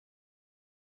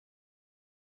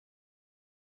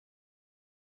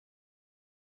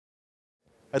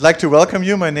I'd like to welcome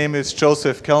you. My name is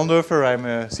Joseph Kellendorfer. I'm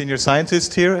a senior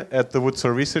scientist here at the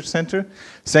Woodsole Research Center.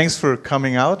 Thanks for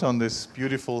coming out on this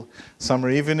beautiful summer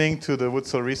evening to the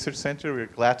Woodsole Research Center. We're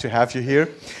glad to have you here.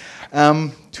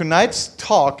 Tonight's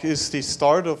talk is the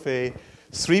start of a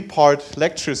three-part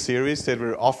lecture series that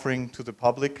we're offering to the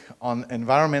public on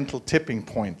environmental tipping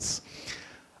points.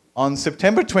 On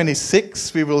September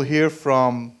 26th, we will hear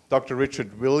from Dr.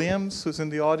 Richard Williams, who's in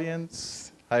the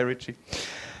audience. Hi, Richie.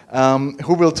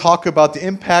 Who will talk about the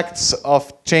impacts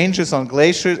of changes on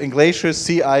glaciers,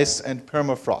 sea ice, and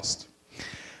permafrost.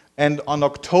 And on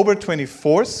October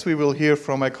 24th, we will hear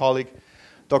from my colleague,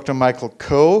 Dr. Michael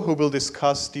Coe, who will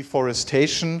discuss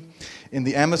deforestation in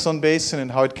the Amazon basin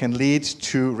and how it can lead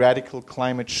to radical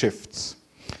climate shifts.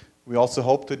 We also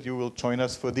hope that you will join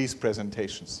us for these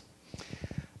presentations.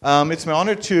 It's my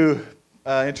honor to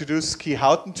introduce Ski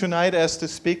Houghton tonight as the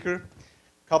speaker.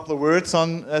 A couple of words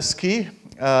on Ski.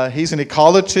 He's an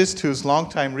ecologist whose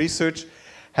longtime research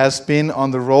has been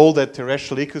on the role that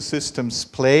terrestrial ecosystems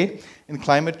play in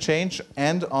climate change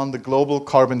and on the global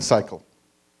carbon cycle.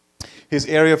 His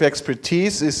area of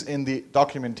expertise is in the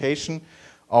documentation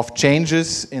of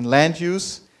changes in land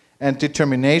use and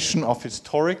determination of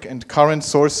historic and current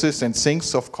sources and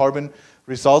sinks of carbon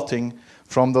resulting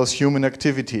from those human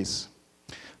activities.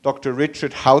 Dr.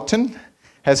 Richard Houghton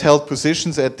has held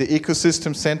positions at the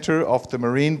Ecosystem Center of the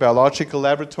Marine Biological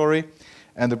Laboratory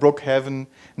and the Brookhaven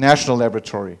National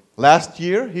Laboratory. Last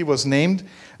year, he was named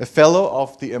a Fellow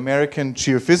of the American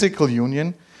Geophysical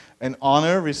Union, an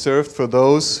honor reserved for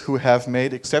those who have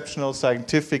made exceptional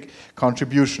scientific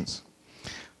contributions.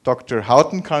 Dr.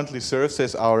 Houghton currently serves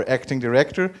as our acting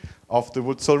director of the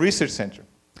Woodsole Research Center.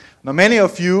 Now, many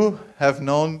of you have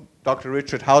known Dr.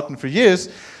 Richard Houghton for years,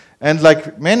 and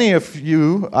like many of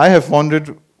you, I have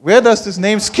wondered, where does this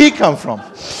name Ski come from?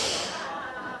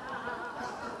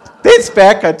 Dates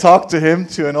back, I talked to him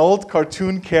to an old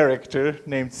cartoon character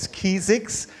named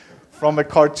Ski-Zix from a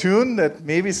cartoon that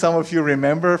maybe some of you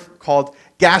remember called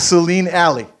Gasoline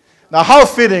Alley. Now, how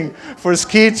fitting for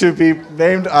Ski to be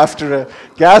named after a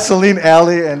gasoline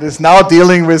alley and is now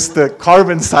dealing with the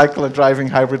carbon cycle and driving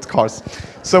hybrid cars.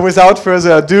 So without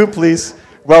further ado, please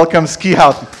welcome Ski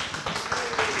Houghton.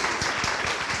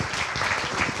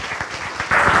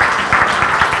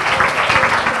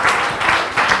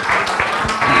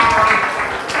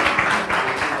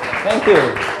 Thank you.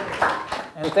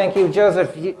 And thank you,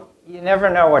 Joseph. You never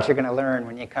know what you're going to learn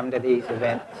when you come to these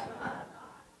events. Is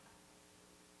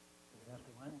that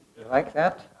the one? You like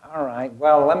that? All right.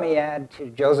 Well, let me add to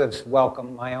Joseph's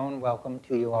welcome, my own welcome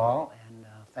to you all, and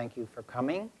thank you for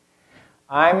coming.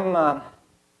 I'm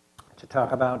to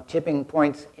talk about tipping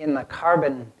points in the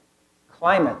carbon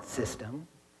climate system,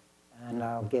 and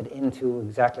I'll get into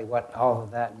exactly what all of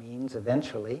that means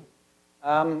eventually.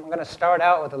 I'm going to start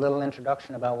out with a little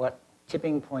introduction about what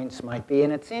tipping points might be,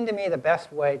 and it seemed to me the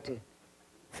best way to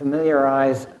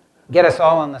get us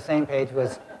all on the same page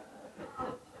was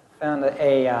found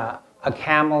a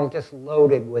camel just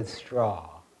loaded with straw,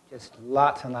 just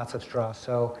lots and lots of straw.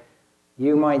 So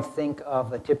you might think of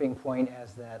the tipping point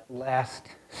as that last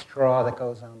straw that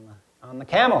goes on the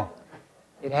camel.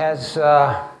 It has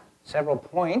several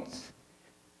points,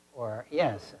 or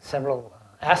yes, several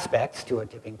aspects to a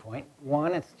tipping point.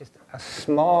 One, it's just a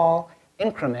small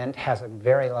increment has a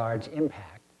very large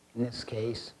impact. In this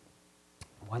case,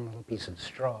 one little piece of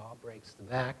straw breaks the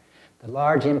back. The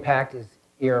large impact is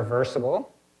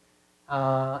irreversible,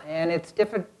 and it's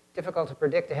difficult to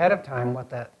predict ahead of time what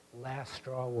that last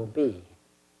straw will be.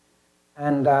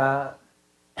 And I'm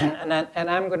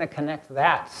going to connect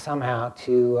that somehow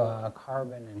to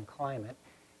carbon and climate.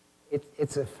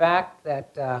 It's a fact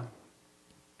that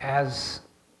as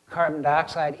carbon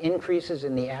dioxide increases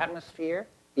in the atmosphere,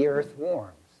 the Earth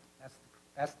warms.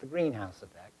 That's the greenhouse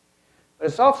effect. But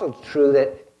it's also true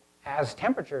that as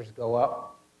temperatures go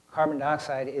up, carbon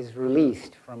dioxide is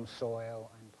released from soil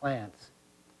and plants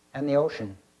and the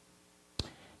ocean.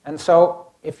 And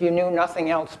so if you knew nothing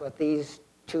else but these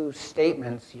two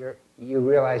statements, you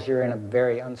realize you're in a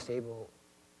very unstable,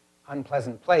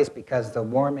 unpleasant place, because the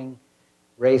warming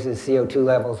raises CO2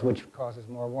 levels, which causes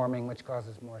more warming, which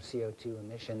causes more CO2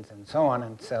 emissions, and so on.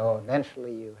 And so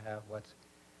eventually you have what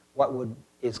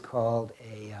is called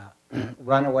a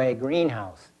runaway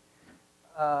greenhouse.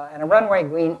 And a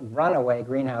runaway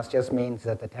greenhouse just means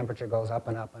that the temperature goes up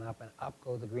and up and up, and up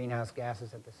go the greenhouse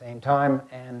gases at the same time.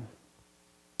 And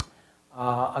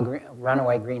a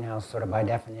runaway greenhouse, sort of by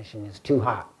definition, is too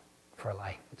hot for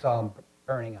life. It's all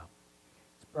burning up.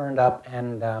 It's burned up,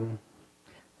 and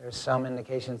there's some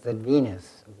indications that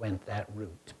Venus went that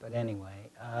route. But anyway,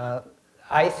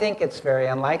 I think it's very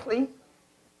unlikely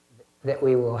that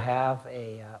we will have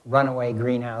a runaway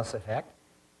greenhouse effect,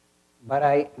 but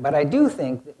I do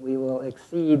think that we will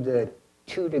exceed the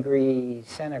 2 degrees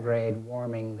centigrade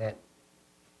warming that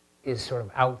is sort of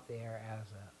out there as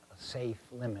a safe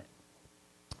limit.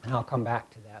 And I'll come back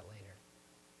to that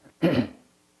later.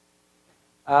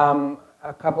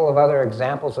 A couple of other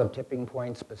examples of tipping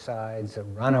points besides a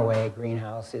runaway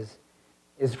greenhouse is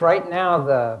right now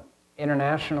the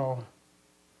International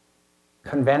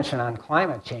Convention on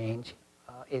Climate Change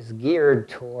is geared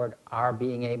toward our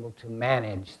being able to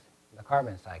manage the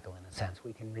carbon cycle in a sense.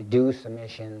 We can reduce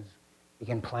emissions, we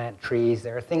can plant trees.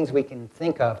 There are things we can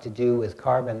think of to do with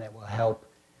carbon that will help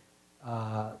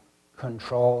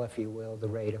control, if you will, the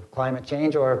rate of climate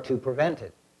change or to prevent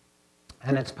it.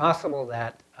 And it's possible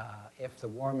that if the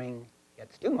warming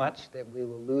gets too much, that we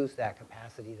will lose that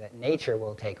capacity, that nature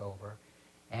will take over,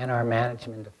 and our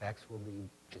management effects will be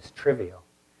just trivial.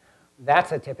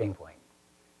 That's a tipping point.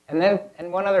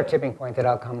 And one other tipping point that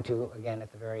I'll come to again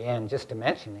at the very end, just to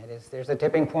mention it, is there's a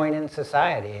tipping point in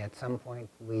society. At some point,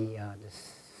 we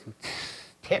just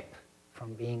tip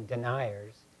from being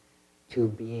deniers to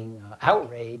being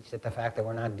outraged at the fact that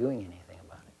we're not doing anything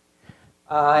about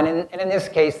it. And in this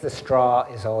case, the straw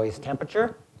is always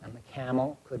temperature, and the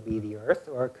camel could be the earth,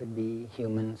 or it could be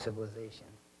human civilization.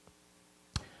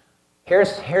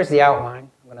 Here's the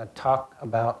outline. I'm going to talk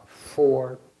about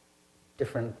 4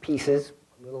 different pieces,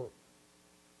 a little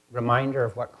reminder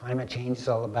of what climate change is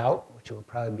all about, which will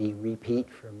probably be repeat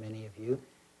for many of you.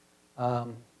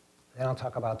 Then I'll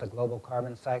talk about the global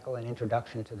carbon cycle, an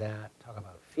introduction to that, talk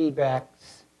about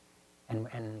feedbacks,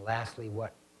 and lastly,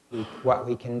 what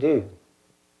we can do.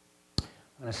 I'm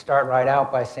going to start right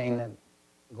out by saying that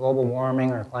global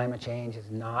warming or climate change is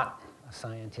not a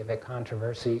scientific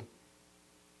controversy.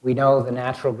 We know the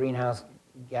natural greenhouse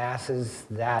gases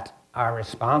that are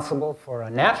responsible for a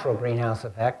natural greenhouse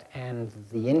effect, and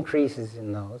the increases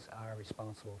in those are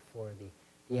responsible for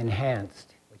the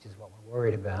enhanced, which is what we're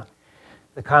worried about.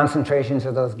 The concentrations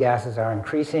of those gases are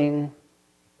increasing,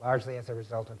 largely as a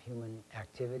result of human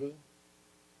activity.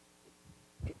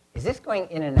 Is this going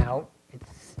in and out?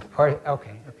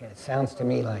 Okay, it sounds to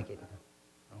me like it.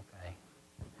 Okay.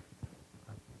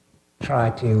 I'll try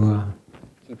to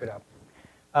keep it up.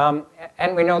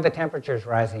 And we know the temperature is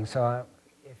rising, so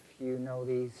if you know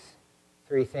these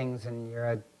 3 things and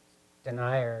you're a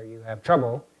denier, you have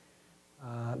trouble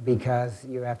because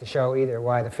you have to show either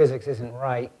why the physics isn't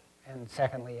right, and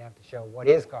secondly, you have to show what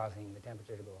is causing the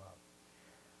temperature to go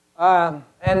up.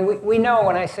 And we know,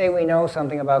 when I say we know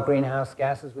something about greenhouse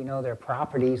gases, we know their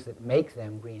properties that make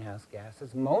them greenhouse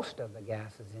gases. Most of the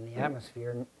gases in the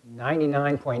atmosphere,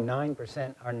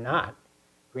 99.9%, are not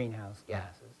greenhouse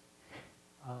gases.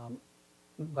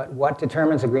 But what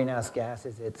determines a greenhouse gas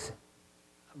is its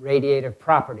radiative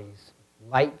properties.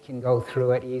 Light can go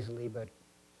through it easily, but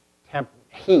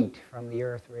heat from the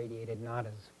Earth radiated not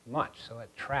as much, so it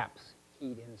traps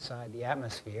heat inside the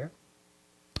atmosphere.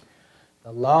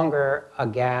 The longer a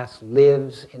gas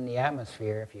lives in the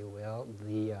atmosphere, if you will,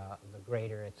 the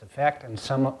greater its effect, and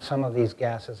some of these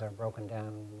gases are broken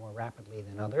down more rapidly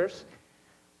than others.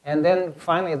 And then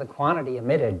finally, the quantity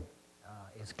emitted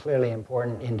is clearly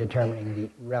important in determining the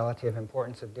relative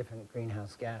importance of different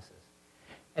greenhouse gases.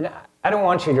 And I don't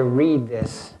want you to read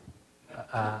this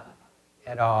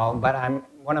at all, but I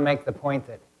want to make the point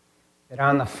that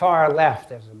on the far left,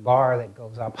 there's a bar that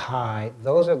goes up high.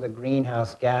 Those are the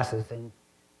greenhouse gases, and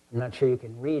I'm not sure you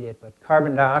can read it, but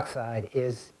carbon dioxide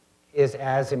is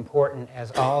as important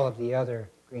as all of the other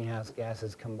greenhouse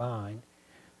gases combined.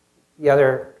 The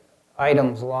other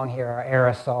items along here are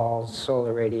aerosols,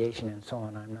 solar radiation, and so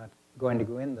on. I'm not going to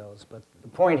go in those, but the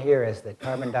point here is that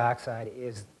carbon dioxide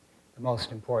is the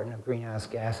most important of greenhouse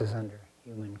gases under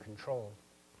human control.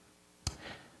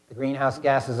 The greenhouse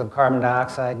gases of carbon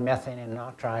dioxide, methane, and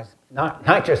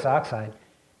nitrous oxide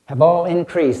have all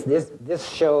increased. This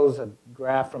shows a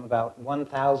graph from about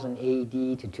 1000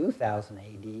 AD to 2000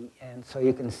 AD, and so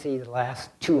you can see the last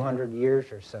 200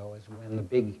 years or so is when the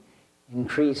big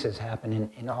increases happen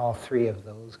in all 3 of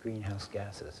those greenhouse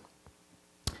gases.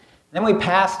 Then we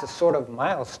passed a sort of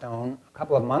milestone a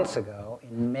couple of months ago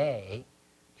in May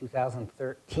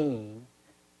 2013.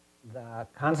 The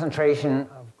concentration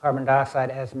of carbon dioxide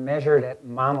as measured at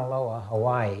Mauna Loa,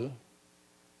 Hawaii,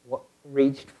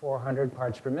 reached 400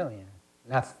 parts per million.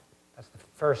 And that's the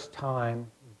first time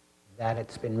that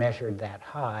it's been measured that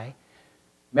high.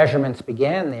 Measurements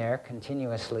began there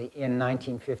continuously in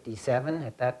 1957.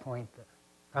 At that point, the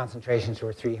concentrations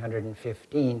were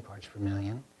 315 parts per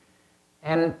million.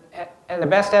 And the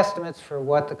best estimates for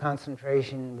what the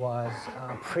concentration was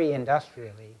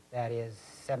pre-industrially, that is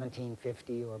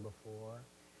 1750 or before,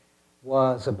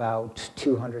 was about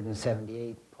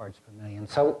 278 parts per million.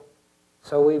 So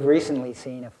we've recently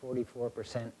seen a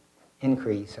 44%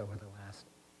 increase over the last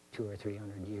 200 or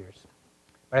 300 years.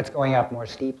 But it's going up more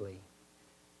steeply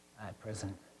at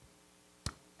present.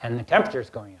 And the temperature's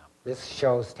going up. This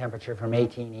shows temperature from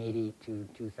 1880 to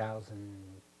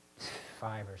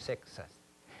 2005 or 6.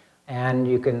 And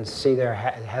you can see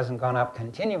it hasn't gone up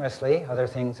continuously. Other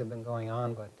things have been going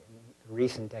on, but in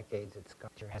recent decades, its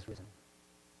temperature has risen.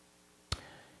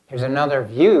 Here's another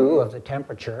view of the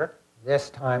temperature,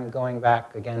 this time going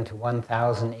back again to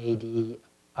 1000 AD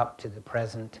up to the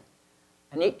present.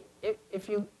 And if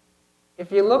you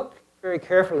look very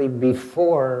carefully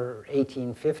before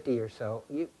 1850 or so,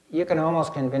 you can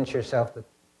almost convince yourself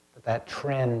that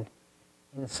trend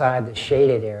inside the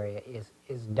shaded area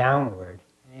is downward.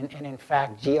 And in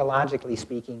fact, geologically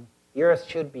speaking, the Earth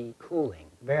should be cooling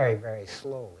very, very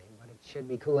slowly. But it should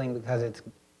be cooling because it's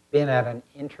been at an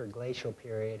interglacial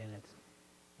period and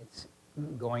it's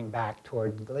going back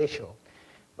toward glacial.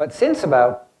 But since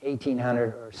about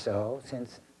 1800 or so,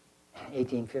 since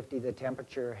 1850, the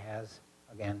temperature has,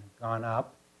 again, gone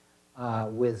up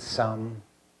with some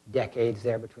decades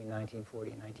there between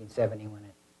 1940 and 1970 when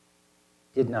it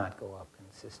did not go up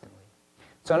consistently.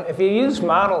 So if you use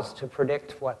models to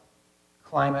predict what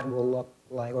climate will look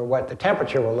like or what the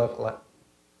temperature will look like,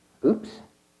 oops,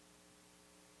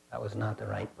 that was not the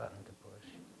right button to push.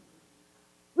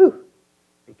 Woo,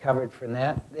 recovered from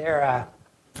that.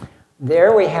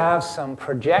 There we have some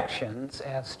projections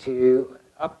as to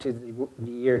up to the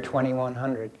year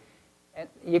 2100. And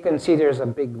you can see there's a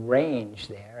big range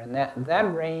there, and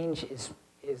that range is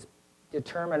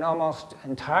determined almost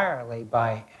entirely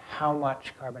by how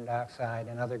much carbon dioxide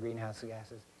and other greenhouse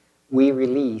gases we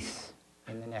release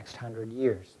in the next 100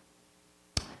 years.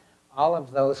 All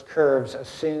of those curves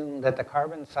assume that the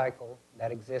carbon cycle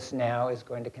that exists now is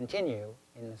going to continue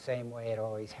in the same way it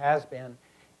always has been,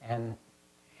 and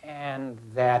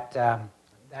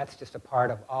that's just a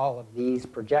part of all of these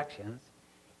projections.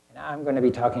 And I'm going to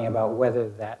be talking about whether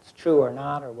that's true or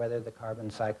not, or whether the carbon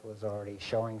cycle is already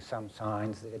showing some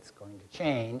signs that it's going to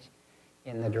change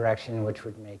in the direction which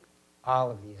would make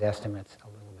all of these estimates a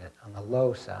little bit on the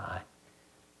low side.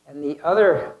 And the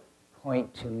other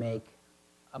point to make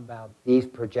about these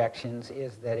projections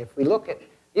is that if we look at,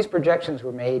 these projections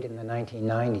were made in the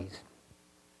 1990s.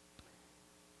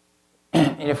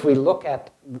 And if we look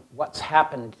at what's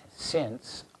happened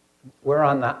since, we're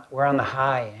on the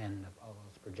high end of all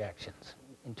those projections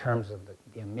in terms of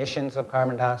the emissions of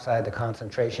carbon dioxide, the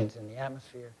concentrations in the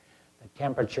atmosphere, the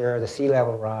temperature, the sea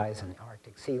level rise, and the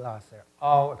Arctic sea loss. They're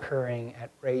all occurring at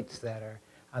rates that are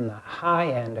on the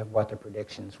high end of what the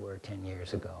predictions were 10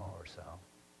 years ago or so.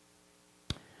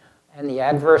 And the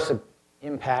adverse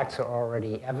impacts are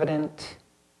already evident.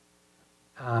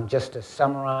 Just to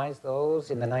summarize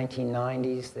those, in the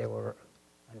 1990s, there were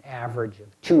an average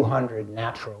of 200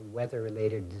 natural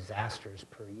weather-related disasters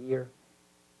per year.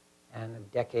 And a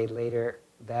decade later,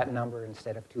 that number,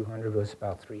 instead of 200, was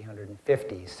about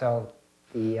 350. So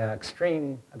the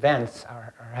extreme events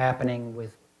are happening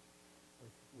with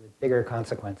bigger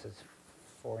consequences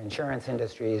for insurance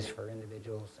industries, for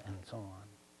individuals, and so on.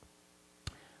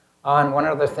 And one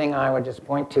other thing I would just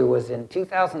point to was in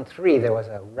 2003, there was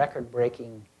a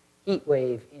record-breaking heat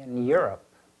wave in Europe.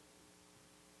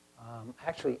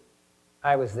 Actually,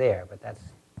 I was there, but that's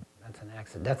an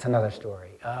accident. That's another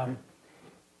story.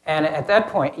 And at that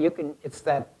point, it's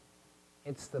the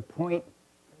point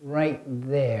right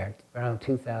there, around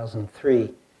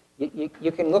 2003.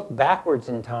 You can look backwards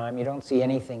in time. You don't see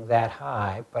anything that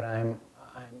high, but I'm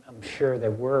sure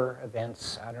there were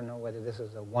events. I don't know whether this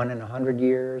is a 1 in 100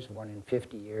 years, 1 in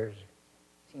 50 years.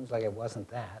 Seems like it wasn't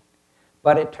that.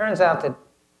 But it turns out that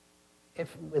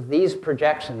with these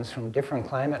projections from different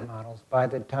climate models, by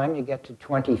the time you get to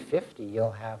 2050,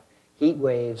 you'll have heat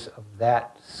waves of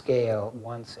that scale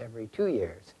once every 2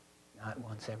 years, not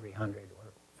once every 100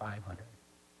 or 500.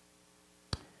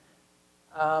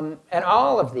 And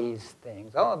all of these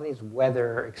things, all of these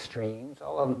weather extremes,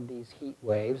 all of these heat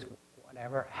waves,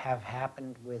 whatever, have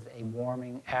happened with a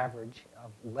warming average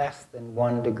of less than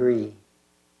 1 degree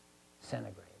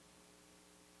centigrade.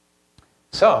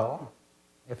 So,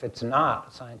 if it's not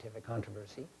a scientific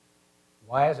controversy,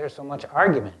 why is there so much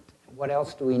argument? What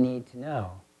else do we need to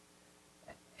know?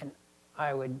 And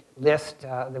I would list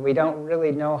that we don't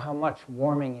really know how much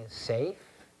warming is safe.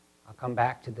 I'll come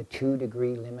back to the 2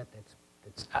 degree limit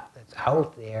that's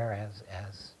out there as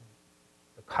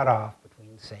the cutoff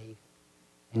between safe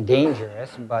and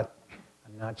dangerous, but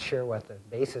I'm not sure what the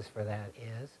basis for that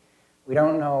is. We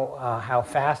don't know how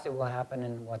fast it will happen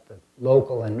and what the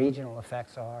local and regional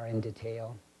effects are in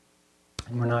detail.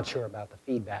 And we're not sure about the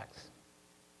feedbacks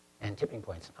and tipping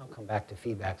points. I'll come back to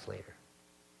feedbacks later.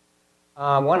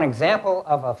 One example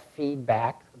of a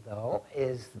feedback, though,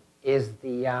 is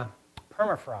the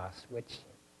permafrost, which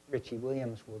Richie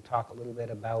Williams will talk a little bit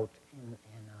about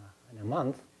in a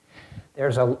month.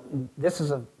 This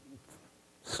is a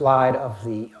slide of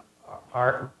the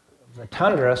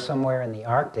tundra somewhere in the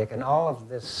Arctic, and all of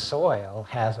this soil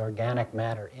has organic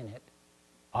matter in it.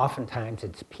 Oftentimes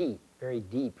it's peat, very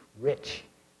deep, rich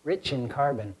in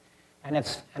carbon, and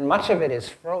much of it is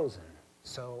frozen.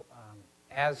 So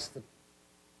as the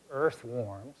Earth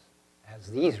warms, as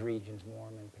these regions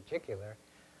warm in particular,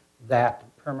 that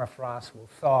permafrost will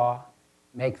thaw,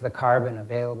 make the carbon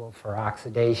available for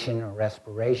oxidation or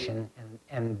respiration,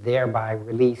 and thereby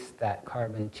release that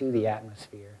carbon to the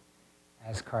atmosphere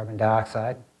as carbon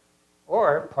dioxide,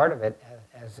 or part of it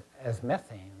as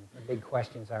methane. The big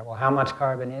questions are, well, how much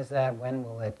carbon is that? When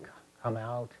will it come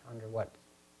out? Under what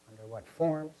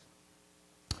forms?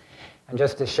 And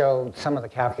just to show some of the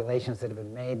calculations that have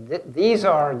been made, these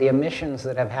are the emissions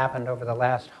that have happened over the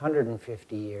last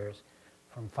 150 years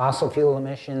from fossil fuel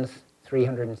emissions,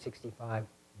 365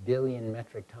 billion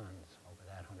metric tons over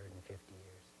that 150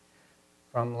 years.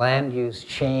 From land use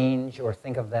change, or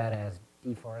think of that as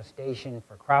deforestation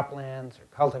for croplands or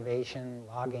cultivation,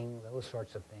 logging, those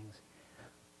sorts of things,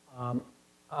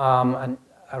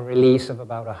 a release of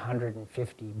about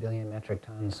 150 billion metric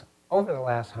tons over the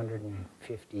last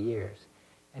 150 years.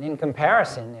 And in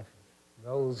comparison, if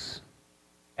those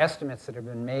estimates that have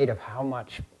been made of how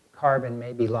much carbon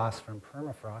may be lost from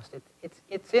permafrost,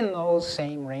 it's in those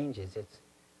same ranges. It's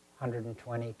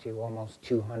 120 to almost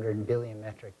 200 billion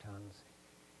metric tons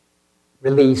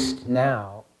released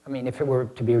now. I mean, if it were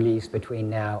to be released between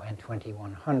now and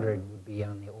 2100, would be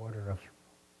on the order of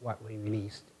what we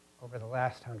released over the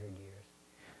last 100 years.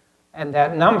 And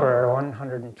that number,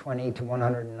 120 to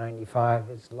 195,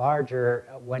 is larger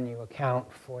when you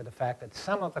account for the fact that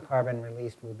some of the carbon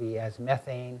released will be as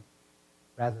methane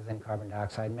rather than carbon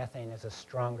dioxide. Methane is a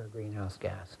stronger greenhouse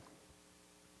gas.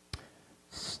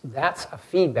 That's a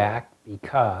feedback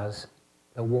because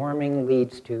the warming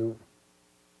leads to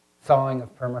thawing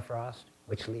of permafrost,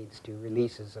 which leads to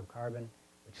releases of carbon,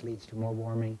 which leads to more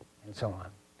warming, and so on.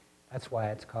 That's why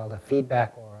it's called a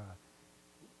feedback or a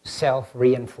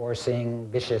self-reinforcing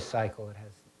vicious cycle. It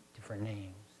has different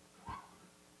names.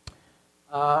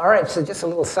 All right, so just a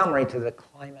little summary to the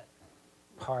climate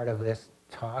part of this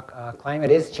talk.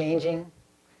 Climate is changing.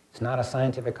 It's not a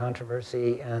scientific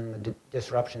controversy, and the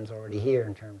disruption's already here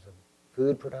in terms of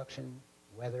food production,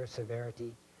 weather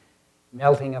severity,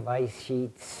 melting of ice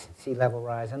sheets, sea level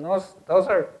rise, and those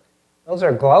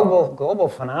are global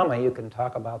phenomena. You can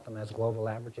talk about them as global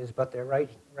averages, but they're right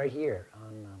here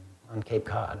on Cape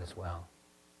Cod as well.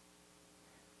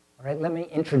 All right, let me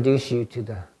introduce you to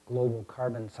the global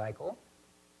carbon cycle.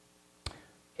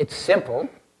 It's simple.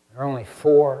 There are only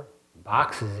 4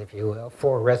 boxes, if you will,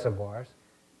 4 reservoirs: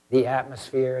 the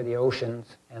atmosphere, the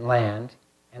oceans, and land,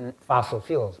 and fossil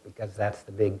fuels, because that's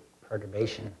the big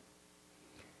perturbation.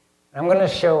 I'm going to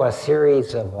show a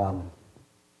series of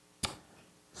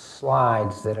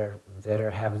slides that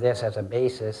have this as a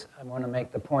basis. I want to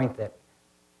make the point that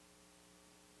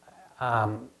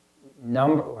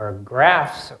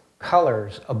graphs,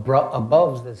 colors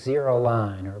above the 0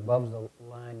 line, or above the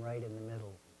line right in the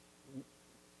middle,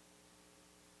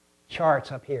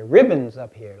 charts up here, ribbons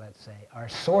up here, let's say, are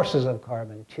sources of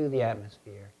carbon to the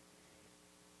atmosphere.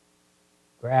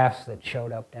 Graphs that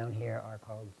showed up down here are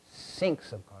called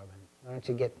sinks of carbon. I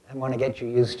want to get you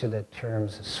used to the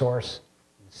terms source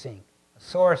and sink. A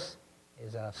source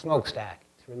is a smokestack.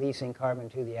 It's releasing carbon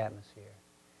to the atmosphere.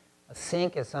 A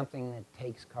sink is something that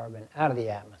takes carbon out of the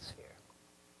atmosphere.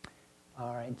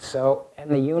 All right, so,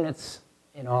 and the units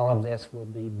in all of this will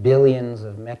be billions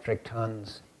of metric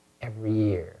tons every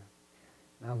year.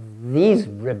 Now, these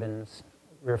ribbons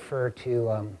refer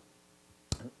to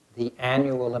the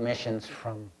annual emissions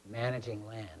from managing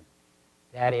land.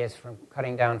 That is, from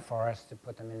cutting down forests to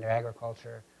put them into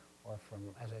agriculture, or from,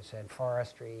 as I said,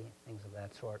 forestry, things of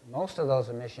that sort. Most of those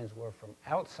emissions were from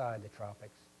outside the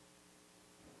tropics.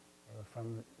 They were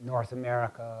from North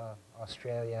America,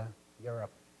 Australia,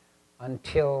 Europe,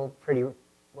 until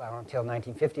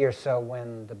 1950 or so,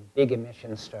 when the big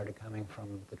emissions started coming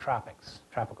from the tropics,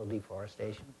 tropical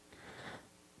deforestation.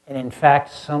 And in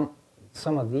fact, some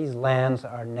of these lands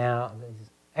are now,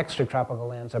 these extratropical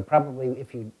lands are probably,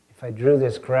 if I drew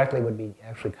this correctly, would be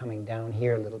actually coming down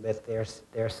here a little bit.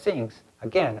 They're sinks.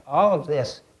 Again, all of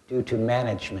this due to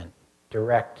management,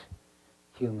 direct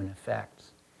human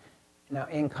effects. Now,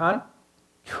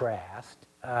 contrast,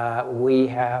 we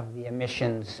have the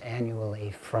emissions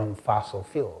annually from fossil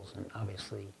fuels. And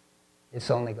obviously,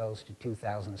 this only goes to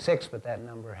 2006, but that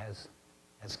number has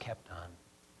kept on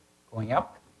going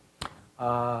up.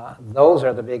 Those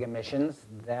are the big emissions.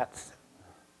 That's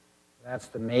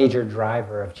the major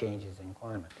driver of changes in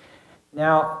climate.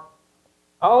 Now,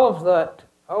 all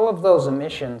of those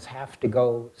emissions have to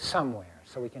go somewhere.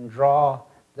 So we can draw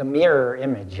the mirror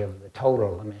image of the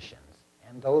total emissions.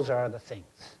 And those are the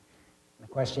sinks. The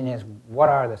question is, what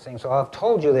are the sinks? So I've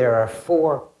told you there are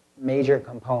 4 major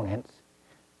components.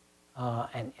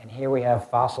 And here we have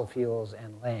fossil fuels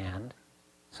and land.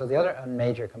 So the other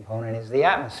major component is the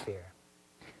atmosphere.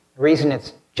 The reason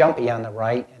it's jumpy on the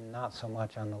right and not so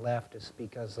much on the left is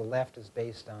because the left is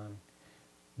based on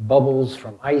bubbles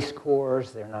from ice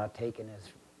cores. They're not taken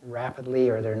as rapidly,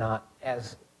 or they're not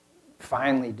as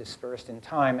finely dispersed in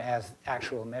time as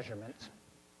actual measurements.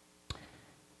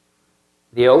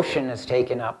 The ocean has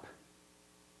taken up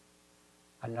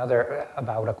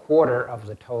about a quarter of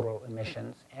the total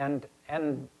emissions. And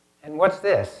what's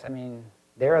this? I mean,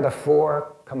 there are the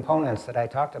 4 components that I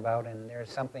talked about, and there's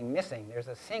something missing. There's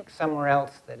a sink somewhere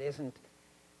else that isn't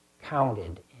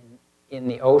counted in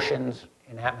the oceans,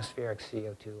 in atmospheric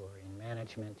CO2, or in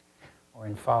management, or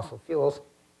in fossil fuels.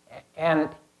 And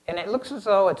it looks as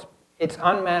though it's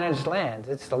unmanaged lands.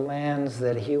 It's the lands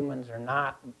that humans are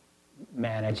not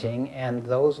managing, and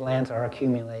those lands are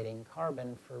accumulating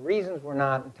carbon for reasons we're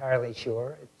not entirely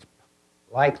sure. It's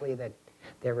likely that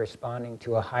they're responding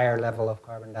to a higher level of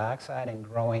carbon dioxide and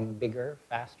growing bigger,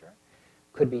 faster.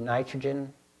 Could be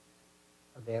nitrogen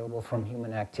available from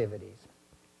human activities.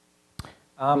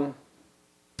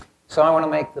 So I want to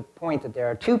make the point that there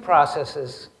are 2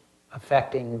 processes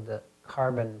affecting the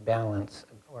carbon balance,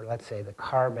 or let's say the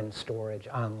carbon storage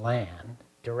on land,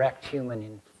 direct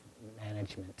human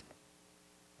management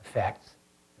effects.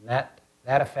 And that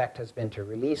effect has been to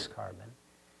release carbon,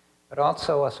 but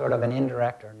also a sort of an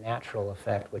indirect or natural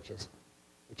effect, which is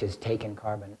taken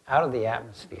carbon out of the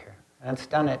atmosphere. And it's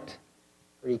done it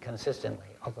pretty consistently,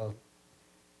 although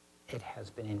it has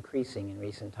been increasing in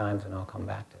recent times, and I'll come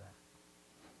back to that.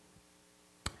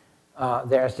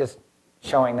 There's just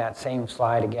showing that same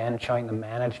slide again, showing the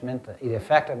management. The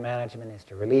effect of management is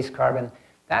to release carbon.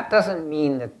 That doesn't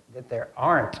mean that there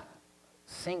aren't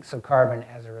sinks of carbon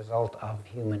as a result of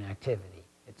human activity.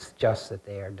 It's just that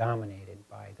they are dominated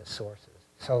by the sources.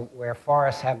 So where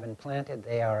forests have been planted,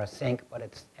 they are a sink, but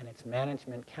it's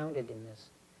management counted in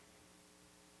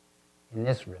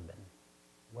this ribbon,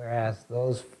 whereas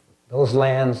those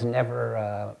lands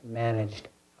never managed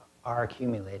are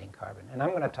accumulating carbon. And I'm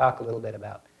going to talk a little bit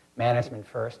about management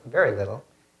first, very little.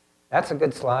 That's a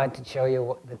good slide to show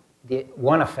you the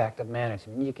one effect of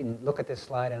management. You can look at this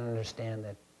slide and understand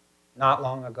that not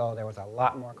long ago there was a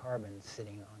lot more carbon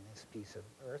sitting on this piece of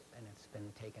Earth, and it's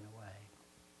been taken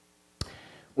away.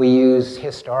 We use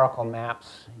historical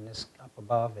maps. In this up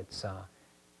above, it's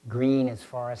green is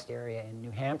forest area in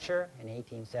New Hampshire in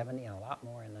 1870, and a lot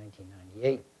more in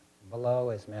 1998. Below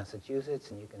is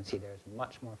Massachusetts, and you can see there's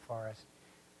much more forest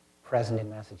present in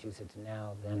Massachusetts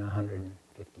now than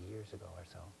 150 years ago or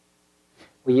so.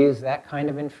 We use that kind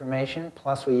of information,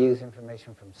 plus we use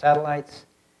information from satellites.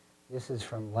 This is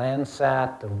from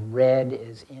Landsat. The red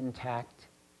is intact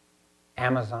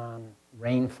Amazon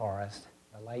rainforest.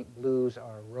 The light blues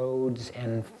are roads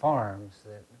and farms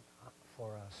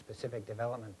for a specific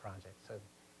development project. So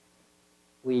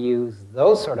we use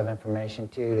those sort of information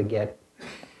too to get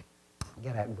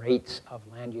at rates of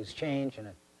land use change and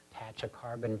attach a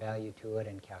carbon value to it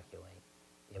and calculate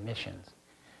the emissions.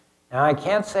 Now, I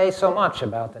can't say so much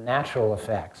about the natural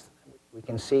effects. We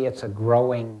can see it's a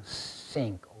growing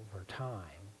sink over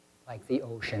time, like the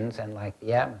oceans and like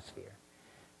the atmosphere.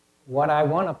 What I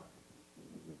want to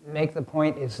make the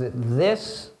point is that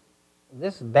this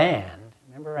band,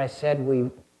 remember I said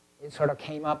it sort of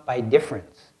came up by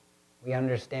difference. We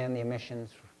understand the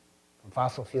emissions from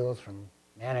fossil fuels, from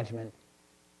management.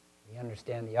 We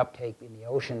understand the uptake in the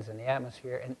oceans and the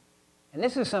atmosphere. And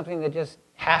this is something that just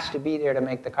has to be there to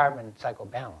make the carbon cycle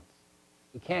balance.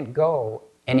 You can't go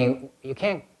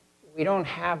we don't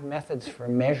have methods for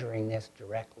measuring this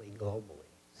directly globally.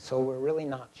 So we're really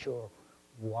not sure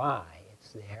why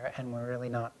it's there, and we're really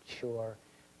not sure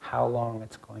how long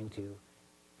it's going to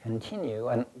continue,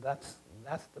 and that's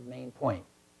the main point.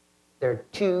 There are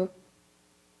two,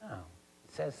 it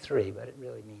says 3, but it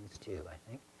really means 2, I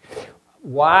think.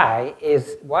 Why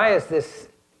is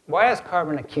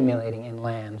carbon accumulating in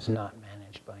lands not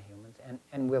managed by humans,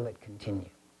 and will it continue?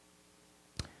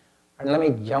 And let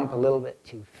me jump a little bit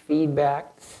to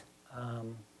feedbacks.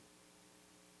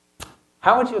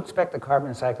 How would you expect the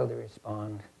carbon cycle to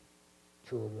respond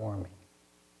to a warming?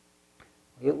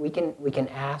 We can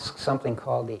ask something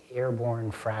called the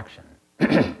airborne fraction.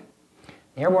 The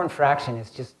airborne fraction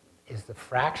is the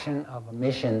fraction of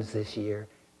emissions this year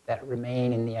that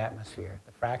remain in the atmosphere,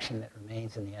 the fraction that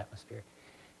remains in the atmosphere.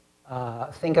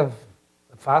 Think of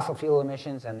the fossil fuel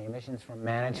emissions and the emissions from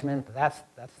management. That's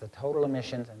the total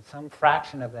emissions, and some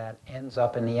fraction of that ends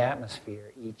up in the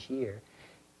atmosphere each year.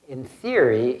 In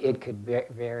theory, it could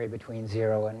vary between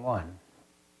 0 and 1.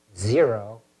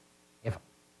 0, if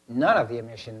none of the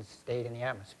emissions stayed in the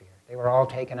atmosphere. They were all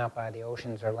taken up by the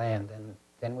oceans or land, and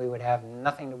then we would have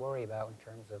nothing to worry about in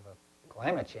terms of a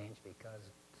climate change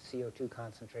because CO2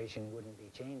 concentration wouldn't be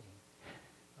changing.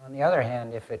 On the other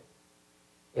hand,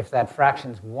 if that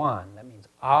fraction's 1, that means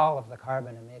all of the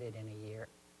carbon emitted in a year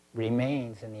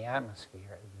remains in the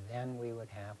atmosphere, then we would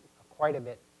have quite a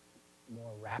bit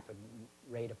more rapid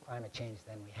rate of climate change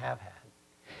than we have had.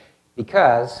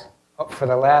 Because for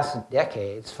the last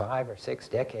decades, 5 or 6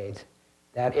 decades,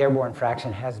 that airborne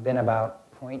fraction has been about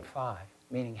 0.5,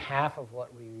 meaning half of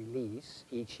what we release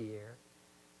each year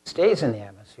stays in the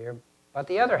atmosphere, but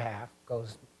the other half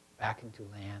goes back into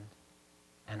land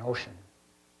and ocean.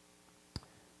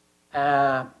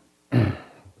 I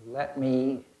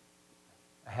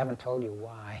haven't told you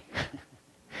why.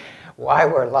 Why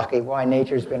we're lucky, why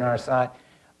nature's been on our side.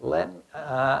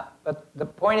 But the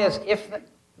point is, if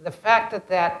the fact that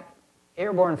that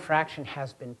airborne fraction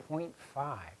has been 0.5,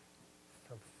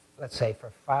 let's say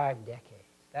for 5 decades,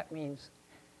 that means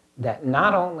that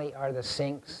not only are the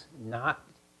sinks not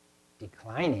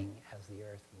declining as the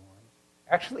Earth warms,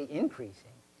 actually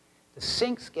increasing. The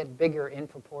sinks get bigger in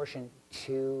proportion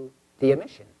to the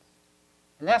emissions.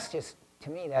 And that's just, to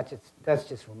me, that's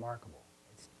just remarkable.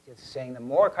 It's just saying the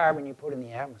more carbon you put in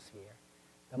the atmosphere,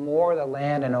 the more the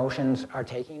land and oceans are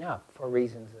taking up for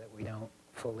reasons that we don't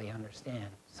fully understand.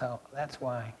 So that's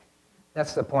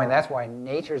the point. That's why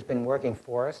nature's been working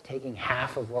for us, taking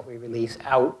half of what we release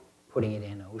out, putting it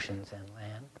in oceans and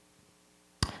land.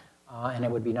 And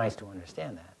it would be nice to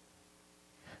understand that.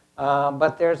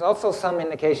 But there's also some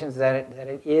indications that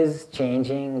it is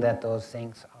changing, that those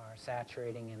sinks are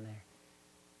saturating and they're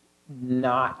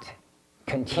not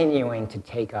continuing to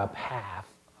take up half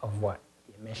of what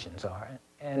the emissions are.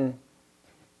 And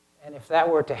if that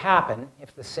were to happen,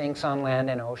 if the sinks on land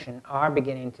and ocean are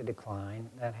beginning to decline,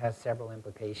 that has several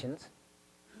implications.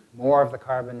 More of the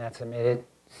carbon that's emitted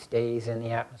stays in the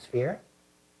atmosphere.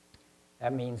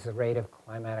 That means the rate of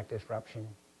climatic disruption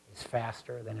is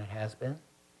faster than it has been.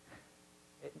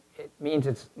 It means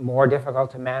it's more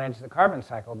difficult to manage the carbon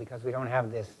cycle because we don't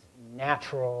have this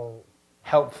natural,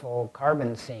 helpful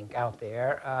carbon sink out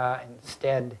there.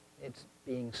 Instead, it's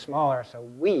being smaller, so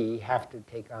we have to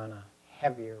take on a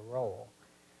heavier role.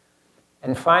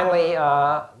 And finally,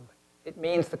 it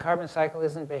means the carbon cycle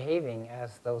isn't behaving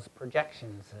as those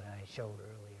projections that I showed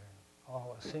earlier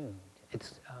all assumed.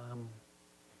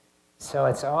 So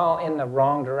it's all in the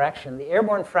wrong direction. The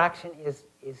airborne fraction is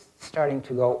starting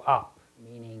to go up,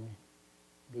 meaning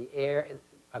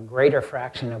a greater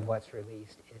fraction of what's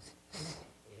released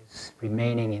is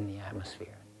remaining in the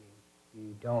atmosphere.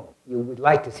 You would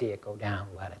like to see it go down,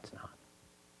 but it's not.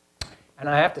 And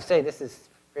I have to say, this is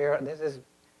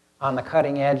on the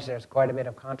cutting edge. There's quite a bit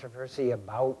of controversy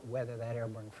about whether that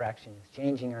airborne fraction is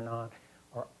changing or not,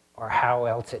 or how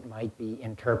else it might be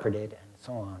interpreted and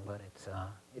so on. But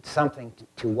it's something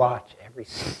to watch every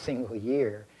single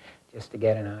year just to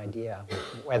get an idea of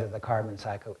whether the carbon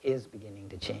cycle is beginning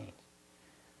to change.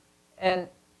 And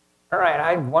all right,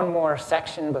 I have one more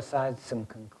section besides some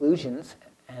conclusions,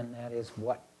 and that is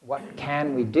what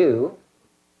can we do?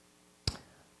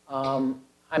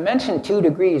 I mentioned 2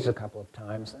 degrees a couple of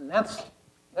times, and that's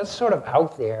sort of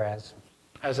out there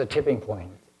as a tipping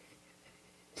point.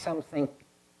 Some think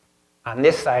on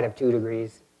this side of 2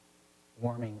 degrees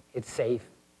warming, it's safe,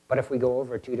 but if we go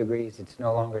over 2 degrees, it's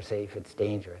no longer safe, it's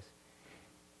dangerous.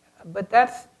 But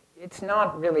it's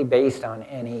not really based on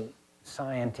any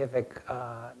scientific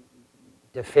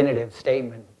definitive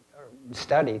statement or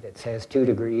study that says 2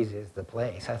 degrees is the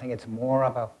place. I think it's more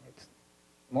of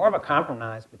a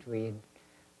compromise between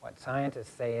what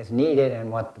scientists say is needed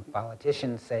and what the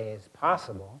politicians say is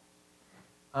possible.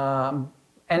 And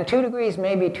 2 degrees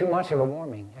may be too much of a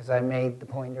warming. As I made the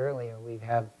point earlier, we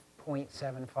have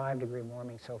 0.75 degree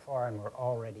warming so far, and we're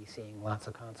already seeing lots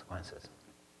of consequences.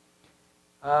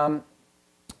 I'm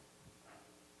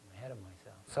ahead of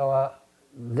myself. So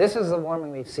this is the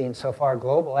warming we've seen so far,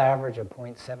 global average of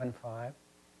 0.75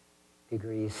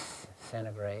 degrees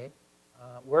centigrade.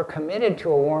 We're committed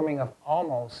to a warming of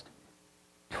almost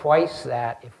twice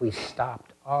that if we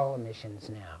stopped all emissions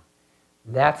now.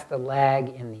 That's the lag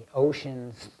in the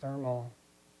ocean's thermal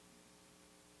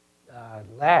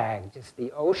lag. Just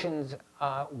the oceans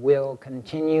will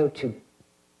continue to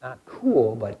not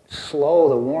cool, but slow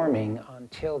the warming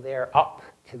until they're up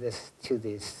to this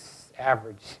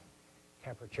average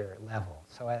temperature level.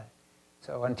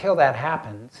 So until that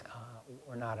happens,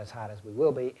 we're not as hot as we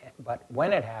will be. But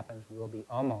when it happens, we'll be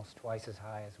almost twice as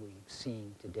high as we've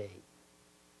seen to date.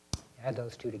 Add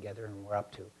those two together, and we're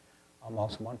up to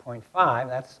almost 1.5.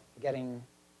 That's getting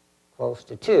close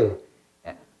to 2.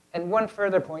 And one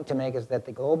further point to make is that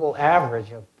the global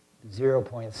average of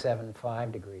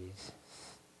 0.75 degrees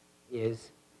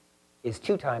is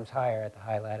 2 times higher at the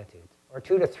high latitudes, or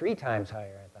 2 to 3 times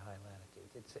higher at the high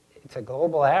latitudes. It's a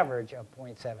global average of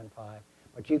 0.75,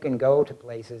 but you can go to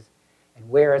places, and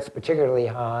where it's particularly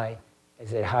high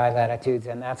is at high latitudes,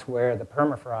 and that's where the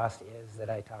permafrost is that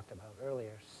I talked about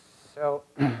earlier. So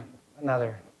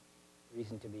another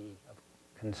reason to be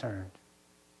concerned.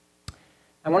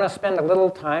 I want to spend a little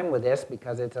time with this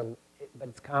because it's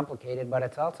complicated, but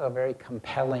it's also a very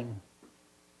compelling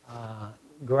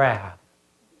graph.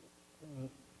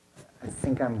 I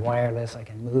think I'm wireless. I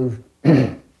can move.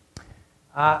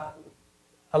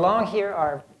 Along here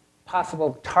are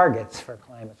possible targets for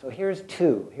climate. So here's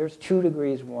 2. Here's 2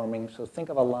 degrees warming. So think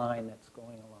of a line that's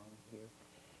going along here.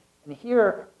 And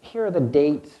here are the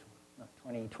dates,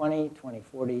 2020,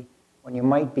 2040, when you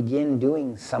might begin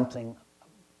doing something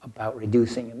about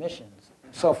reducing emissions.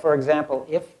 So for example,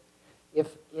 if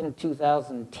in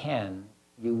 2010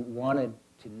 you wanted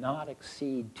to not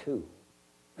exceed 2,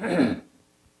 in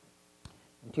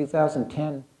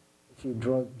 2010, if you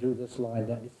drew this line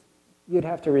down, you'd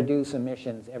have to reduce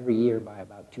emissions every year by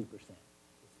about 2%. Have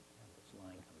this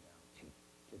line come down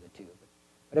to the 2.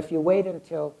 But if you wait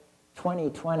until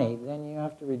 2020, then you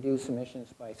have to reduce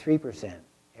emissions by 3%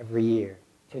 every year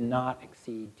to not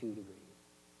exceed 2 degrees.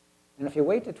 And if you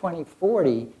wait to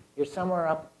 2040, you're somewhere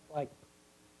up like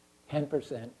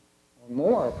 10% or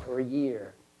more per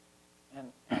year.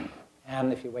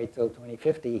 And if you wait till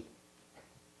 2050,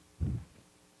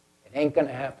 it ain't going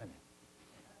to happen.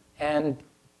 And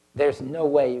there's no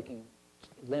way you can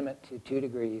limit to 2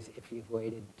 degrees if you've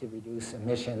waited to reduce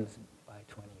emissions by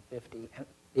 2050. And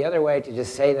the other way to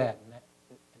just say that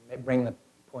and bring the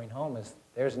point home is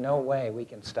there's no way we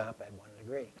can stop at 1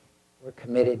 degree. We're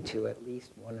committed to at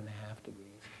least 1.5 degrees,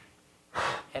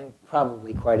 and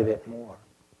probably quite a bit more.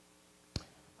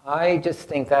 I just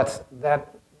think that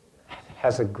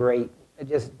has a great, it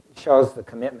just shows the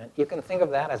commitment. You can think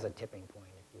of that as a tipping point,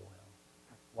 if you will.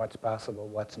 What's possible,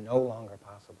 what's no longer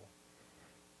possible.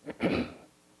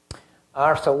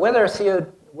 So whether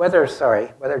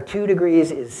 2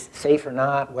 degrees is safe or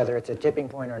not, whether it's a tipping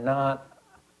point or not,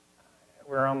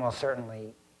 we're almost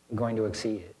certainly going to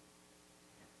exceed it.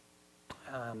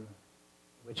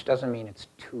 Which doesn't mean it's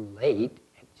too late.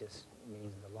 It just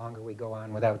means the longer we go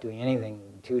on without doing anything,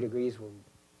 2 degrees will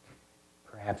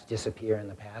perhaps disappear in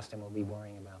the past, and we'll be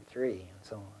worrying about 3, and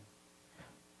so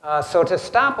on. So to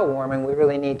stop a warming, we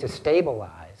really need to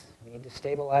stabilize. We need to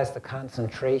stabilize the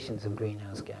concentrations of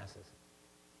greenhouse gases.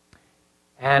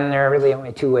 And there are really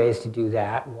only 2 ways to do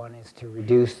that. One is to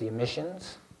reduce the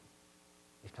emissions.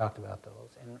 We've talked about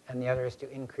those. And the other is to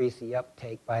increase the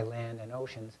uptake by land and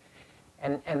oceans.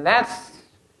 And that's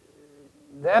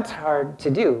hard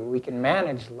to do. We can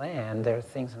manage land. There are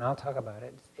things, and I'll talk about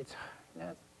it.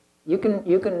 You can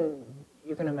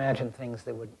imagine things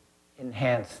that would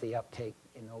enhance the uptake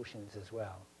in oceans as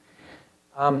well.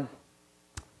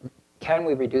 Can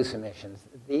we reduce emissions?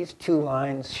 These 2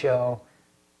 lines show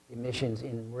emissions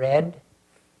in red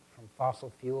from fossil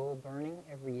fuel burning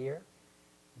every year.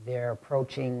 They're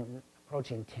approaching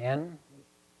 10.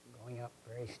 Going up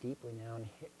very steeply now. And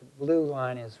the blue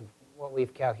line is what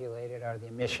we've calculated are the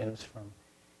emissions from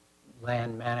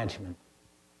land management.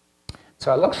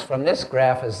 So it looks from this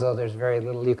graph as though there's very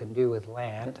little you can do with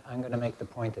land. I'm going to make the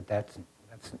point that that's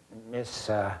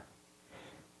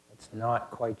not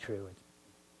quite true. It's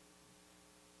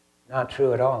not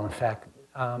true at all. In fact,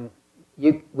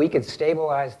 we could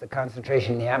stabilize the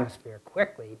concentration in the atmosphere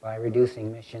quickly by reducing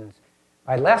emissions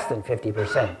by less than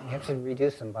 50%. You have to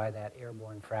reduce them by that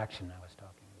airborne fraction I was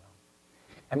talking about.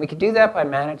 And we could do that by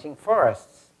managing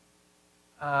forests.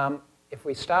 If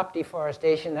we stop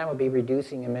deforestation, that would be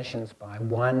reducing emissions by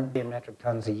 1 billion metric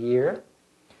tons a year.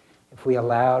 If we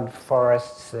allowed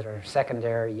forests that are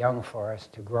secondary young forests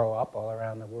to grow up all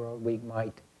around the world, we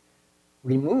might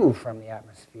remove from the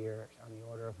atmosphere on the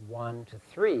order of 1 to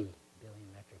 3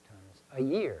 billion metric tons a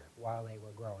year while they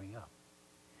were growing up.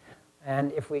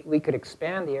 And if we could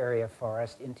expand the area of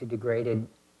forest into degraded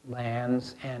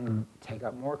lands and take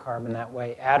up more carbon that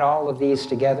way. Add all of these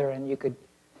together and you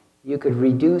could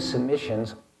reduce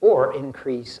emissions or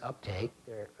increase uptake,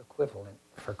 they're equivalent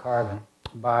for carbon,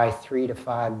 by 3 to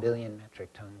 5 billion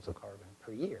metric tons of carbon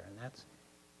per year. And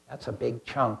that's a big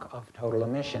chunk of total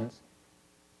emissions.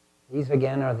 These,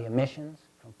 again, are the emissions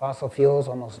from fossil fuels,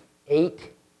 almost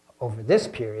 8 over this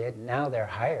period. Now they're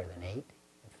higher than 8. In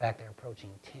fact, they're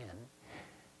approaching 10.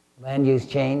 Land use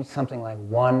change, something like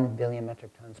 1 billion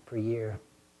metric tons per year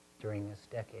during this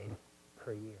decade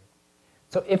per year.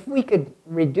 So if we could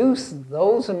reduce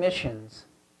those emissions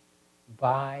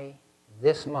by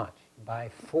this much, by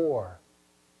 4,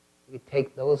 we could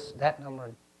take that number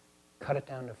and cut it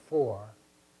down to 4,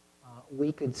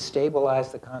 we could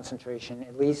stabilize the concentration,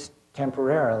 at least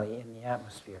temporarily, in the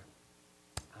atmosphere.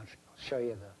 I'll show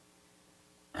you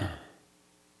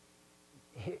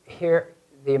here,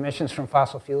 the emissions from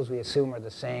fossil fuels we assume are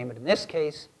the same, but in this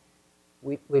case,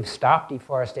 we've stopped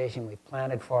deforestation, we've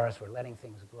planted forests, we're letting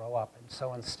things grow up, and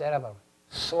so instead of a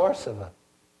source of 1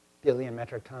 billion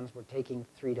metric tons, we're taking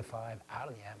 3 to 5 out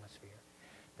of the atmosphere.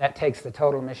 That takes the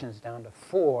total emissions down to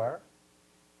 4,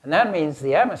 and that means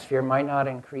the atmosphere might not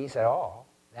increase at all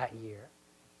that year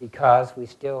because we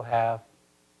still have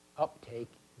uptake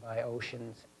by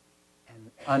oceans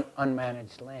and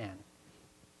unmanaged land.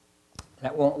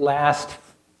 That won't last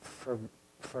for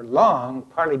long,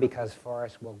 partly because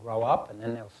forests will grow up and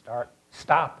then they'll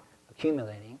stop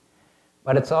accumulating.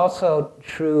 But it's also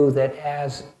true that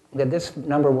this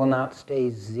number will not stay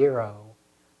 0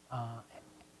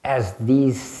 as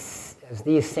these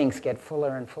sinks get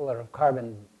fuller and fuller of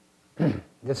carbon.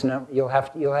 This number,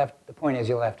 the point is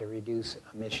you'll have to reduce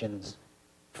emissions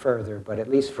further, but at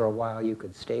least for a while you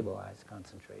could stabilize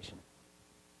concentration.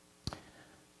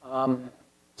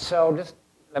 So just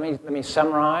let me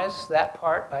summarize that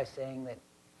part by saying that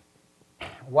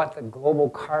what the global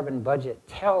carbon budget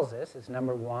tells us is,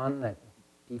 number one, that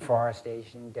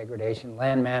deforestation, degradation,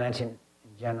 land management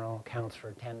in general accounts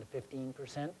for 10 to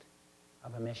 15%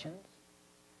 of emissions.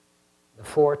 The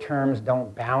 4 terms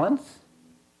don't balance.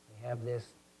 We have this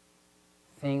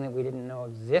thing that we didn't know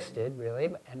existed, really,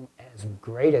 and as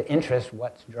great an interest,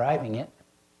 what's driving it.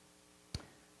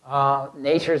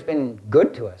 Nature's been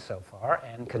good to us so far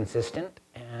and consistent,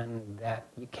 and that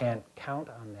you can't count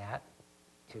on that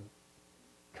to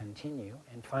continue.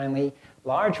 And finally,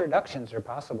 large reductions are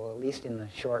possible, at least in the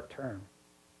short term.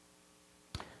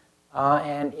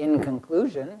 And in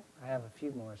conclusion, I have a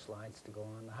few more slides to go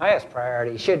on. The highest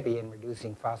priority should be in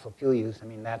reducing fossil fuel use. I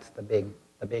mean, that's the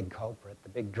big culprit, the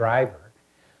big driver.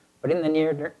 But in the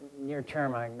near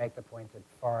term, I make the point that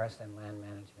forest and land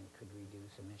management could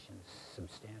reduce emissions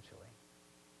substantially.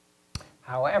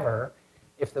 However,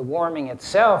 if the warming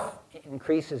itself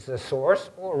increases the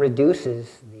source or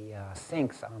reduces the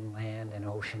sinks on land and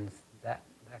oceans, that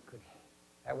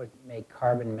would make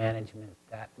carbon management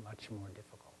that much more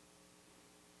difficult.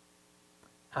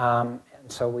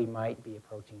 And so we might be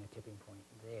approaching a tipping point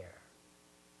there.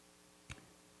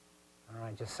 All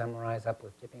right, just summarize up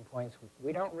with tipping points.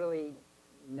 We don't really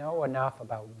know enough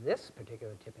about this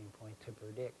particular tipping point to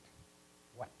predict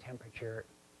what temperature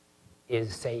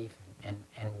is safe and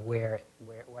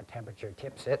what temperature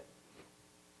tips it.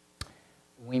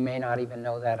 We may not even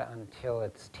know that until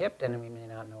it's tipped, and we may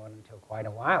not know it until quite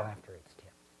a while after it's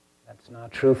tipped. That's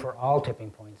not true for all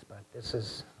tipping points, but this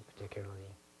is a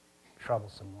particularly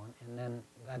troublesome one. And then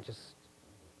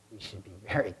we should be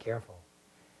very careful.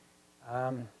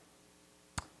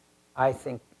 I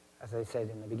think, as I said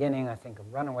in the beginning, I think a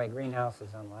runaway greenhouse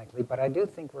is unlikely, but I do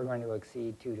think we're going to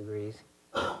exceed 2 degrees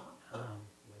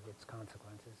with its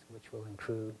consequences, which will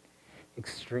include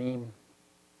extreme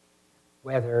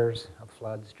weathers of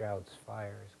floods, droughts,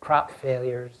 fires, crop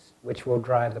failures, which will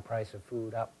drive the price of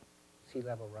food up, sea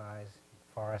level rise,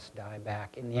 forests die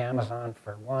back in the Amazon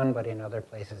for one, but in other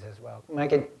places as well.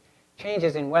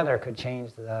 Changes in weather could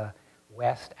change the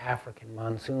West African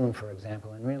monsoon, for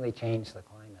example, and really change the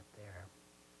climate there.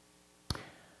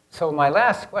 So my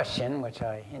last question, which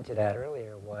I hinted at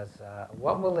earlier, was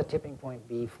what will the tipping point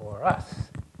be for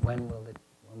us? When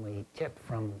we tip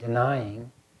from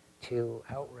denying to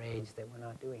outrage that we're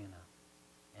not doing enough?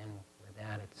 And with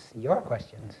that, it's your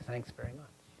questions. Thanks very much.